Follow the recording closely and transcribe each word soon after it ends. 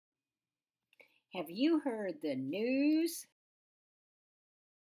Have you heard the news?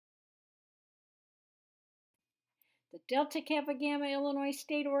 The Delta Kappa Gamma Illinois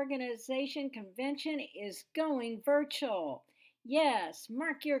State Organization Convention is going virtual. Yes,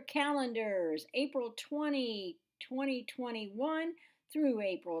 mark your calendars. April 20, 2021 through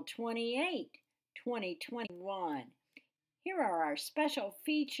April 28, 2021. Here are our special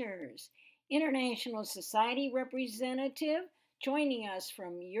features. International Society representative joining us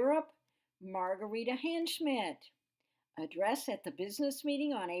from Europe, Margarita Hanschmidt. Address at the business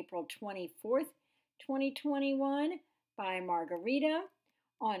meeting on April 24th, 2021 by Margarita.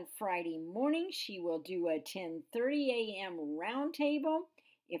 On Friday morning, she will do a 10:30 a.m. roundtable.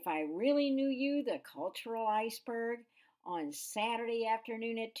 If I Really Knew You, the Cultural Iceberg. On Saturday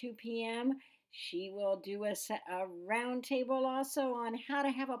afternoon at 2 p.m., she will do a roundtable also on how to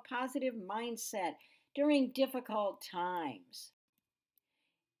have a positive mindset during difficult times.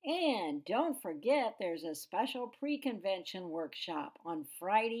 And don't forget, there's a special pre-convention workshop on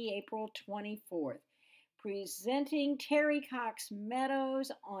Friday, April 24th, presenting Terry Cox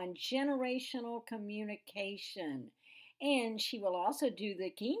Meadows on generational communication. And she will also do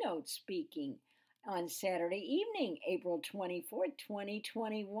the keynote speaking on Saturday evening, April 24th,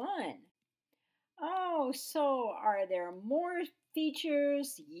 2021. Oh, so are there more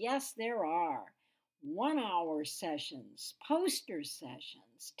features? Yes, there are. 1 hour sessions, poster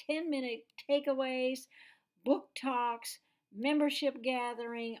sessions, 10-minute takeaways, book talks, membership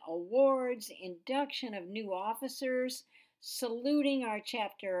gathering, awards, induction of new officers, saluting our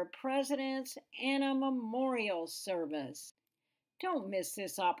chapter presidents, and a memorial service. Don't miss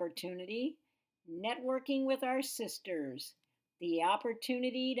this opportunity. Networking with our sisters, the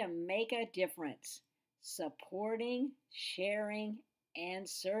opportunity to make a difference, supporting, sharing, and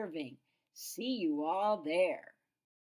serving. See you all there.